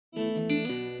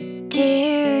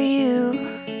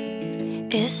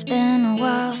It's been a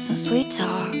while since we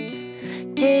talked.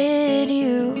 Did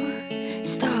you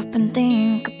stop and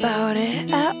think about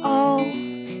it at all?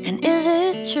 And is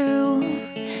it true,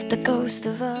 the ghost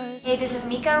of us? Hey, this is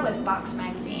Meiko with Boxx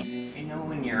magazine. I know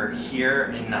when you're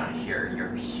here and not here,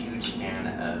 you're a huge fan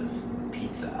of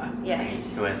pizza.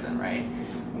 Yes. Who isn't, right?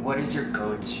 What is your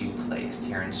go-to place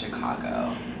here in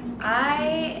Chicago?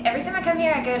 Every time I come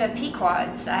here, I go to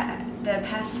Pequod's. The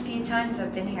past few times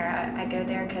I've been here, I go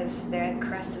there because their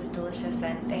crust is delicious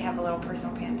and they have a little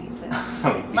personal pan pizza.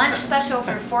 Lunch special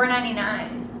for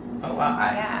 $4.99. Oh wow,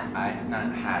 I Yeah. have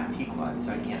not had Pequod,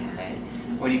 so I can't say.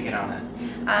 What do you get on it?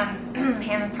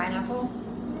 Ham and pineapple.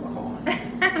 Oh.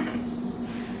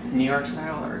 New York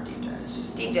style or deep dish?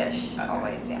 Deep dish, Okay.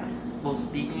 always, yeah. Well,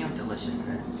 speaking of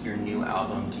deliciousness, your new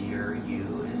album, Dear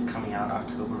You, is coming out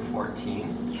October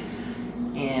 14th. Yes.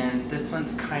 And this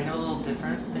one's kind of a little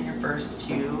different than your first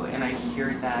two, and I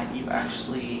hear that you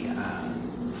actually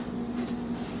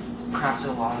crafted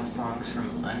a lot of songs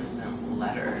from unsent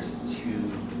letters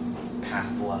to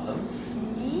past loves.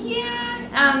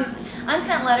 Yeah,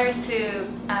 unsent letters to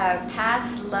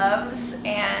past loves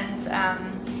and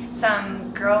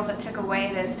some girls that took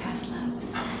away those past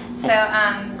loves. So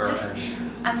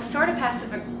I'm sort of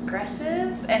passive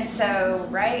aggressive, and so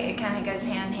it kind of goes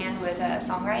hand in hand with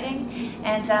songwriting.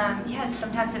 And yeah,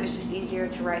 sometimes it was just easier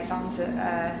to write songs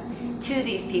to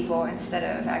these people instead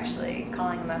of actually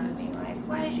calling them up and being like,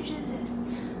 "Why did you do this?"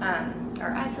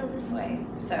 Or "I feel this way."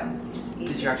 So just easier.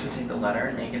 Did you actually take the letter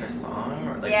and make it a song,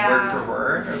 or like Yeah. word for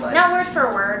word, or like? Not word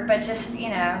for word, but just They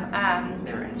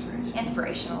were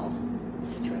inspirational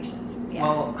situations. Yeah.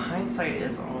 Well, hindsight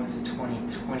is always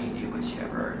 20/20. Do you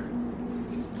ever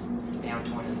stamped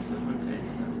one in someone's head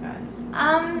in those guys?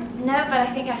 No, but I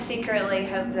think I secretly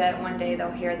hope that one day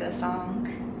they'll hear the song.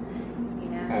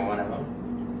 Well, one of them.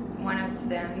 One of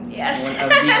them, yes. One of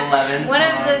the 11 One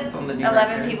songs of the on the new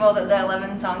 11 record. people that the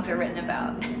 11 songs are written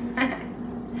about.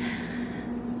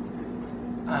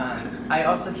 I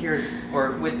also hear,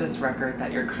 or with this record,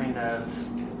 that you're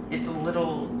it's a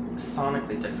little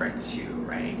sonically different too,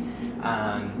 right?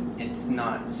 It's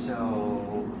not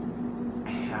so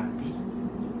happy.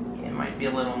 It might be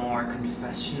a little more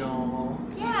confessional.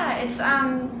 Yeah, it's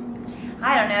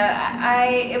I don't know.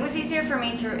 It was easier for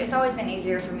me to. It's always been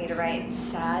easier for me to write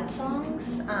sad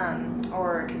songs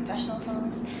or confessional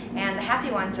songs, and the happy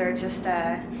ones are just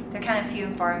they're kind of few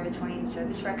and far in between. So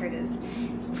this record is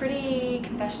pretty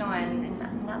confessional and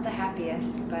not the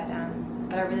happiest, but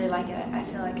I really like it. I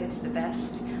feel like it's the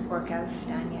best work I've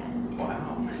done yet.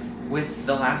 Wow. With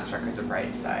the last record, The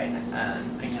Bright Side,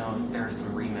 I know there were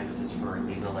some remixes for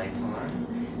Leave the Lights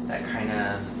On that kind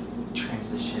of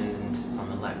transitioned into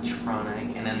some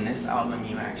electronic, and in this album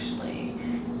you actually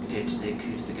ditched the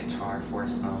acoustic guitar for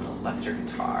some electric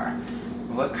guitar.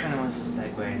 What kind of was the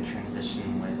segue and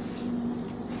transition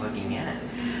with plugging in?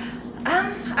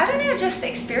 I don't know, just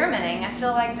experimenting. I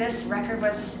feel like this record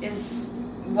was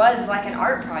like an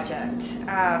art project.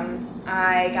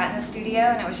 I got in the studio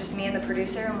and it was just me and the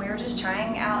producer, and we were just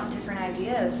trying out different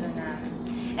ideas,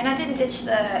 and I didn't ditch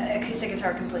the acoustic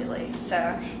guitar completely.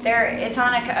 So it's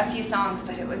on a few songs,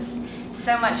 but it was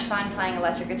so much fun playing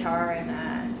electric guitar and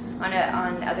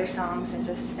on other songs and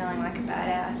just feeling like a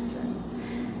badass and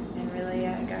really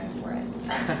going for it.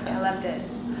 So I loved it.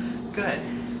 Good.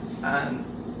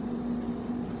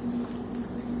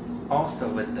 Also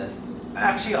with this,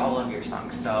 actually all of your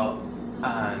songs, so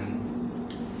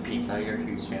Pizza, you're a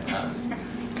huge fan of,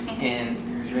 and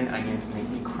You and Onions Make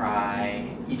Me Cry,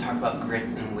 you talk about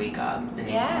Grits and Wake Up, the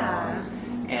new song,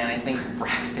 and I think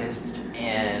Breakfast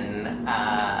and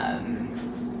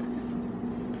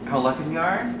How Lucky We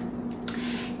Are?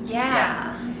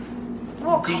 Yeah.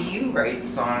 Well, do you write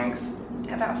songs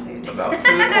about food? About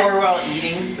food or while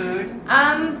eating food?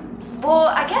 Well,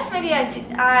 I guess maybe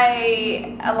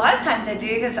a lot of times I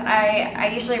do, because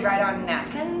I usually write on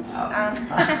napkins. Oh.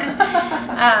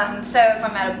 So if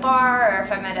I'm at a bar or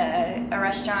if I'm at a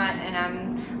restaurant and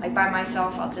I'm like by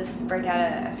myself, I'll just break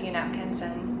out a few napkins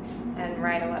and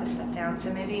write a lot of stuff down.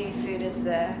 So maybe food is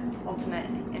the ultimate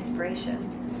inspiration.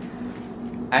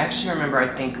 I actually remember, I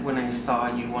think when I saw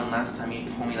you one last time, you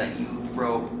told me that you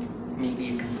wrote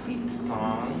maybe a complete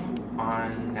song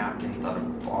on napkins at a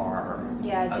bar.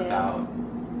 Yeah, I did. About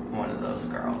one of those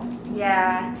girls.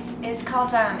 Yeah, it's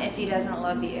called If He Doesn't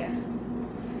Love You.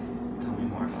 Tell me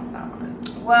more about that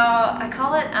one. Well, I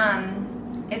call it,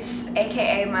 it's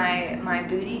AKA my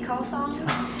booty call song.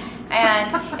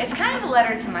 And it's kind of a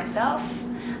letter to myself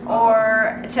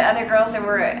or to other girls that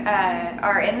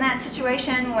are in that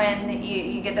situation when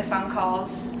you get the phone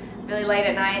calls really late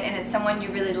at night and it's someone you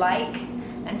really like.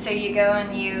 And so you go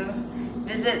and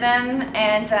visit them,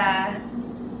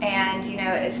 and you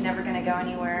know, it's never gonna go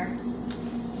anywhere.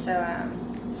 So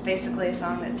it's basically a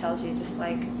song that tells you just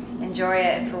like enjoy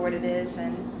it for what it is,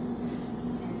 and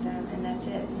that's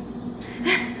it.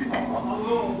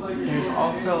 There's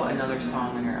also another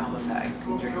song in your album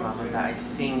that I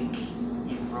think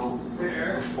you wrote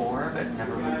before but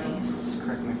never released.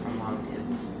 Correct me if I'm wrong.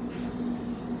 It's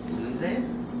Lose It,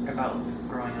 about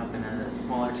growing up in a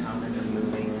smaller town and then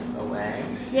moving away.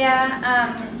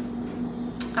 Yeah,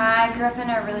 I grew up in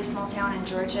a really small town in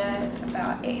Georgia,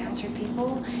 about 800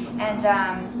 people, and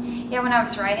yeah, when I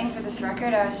was writing for this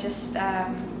record, I was just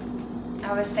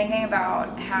I was thinking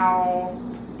about how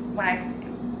when I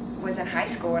was in high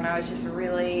school and I was just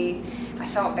really, I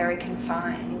felt very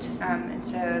confined, and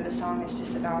so the song is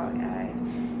just about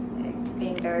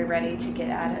being very ready to get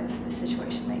out of the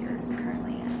situation that you're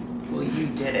currently in. Well, you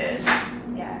did it.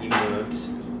 Yeah. You moved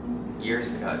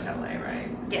years ago to LA, right?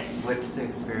 Yes. What's the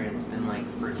experience been like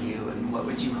for you, and what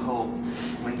would you hope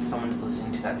when someone's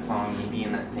listening to that song, maybe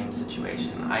in that same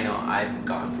situation? I know I've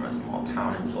gone from a small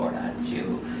town in Florida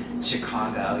to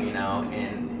Chicago, you know,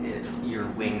 and your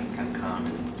wings can come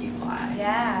and you fly.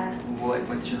 Yeah.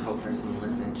 What's your hope for someone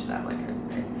listening to that? Like,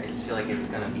 I just feel like it's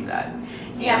gonna be that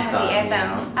anthem. Yeah, the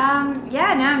anthem. You know?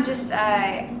 Yeah, no, I'm just,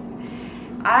 I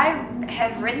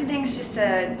have written things just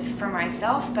for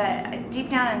myself, but deep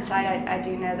down inside, I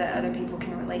do know that other people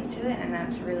can relate to it, and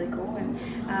that's really cool. And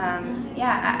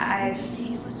yeah, I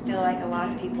feel like a lot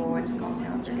of people in small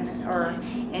towns are gonna, or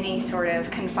any sort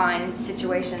of confined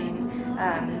situation,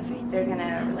 they're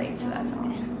gonna relate to that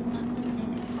song.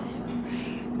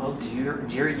 Well,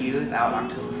 Dear You is out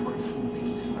October 14th. Thank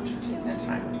you so much for taking the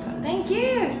time with us. Thank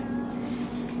you.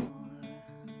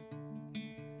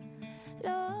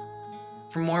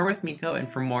 For more with Meiko and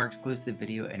for more exclusive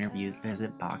video interviews,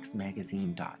 visit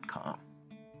boxxmagazine.com.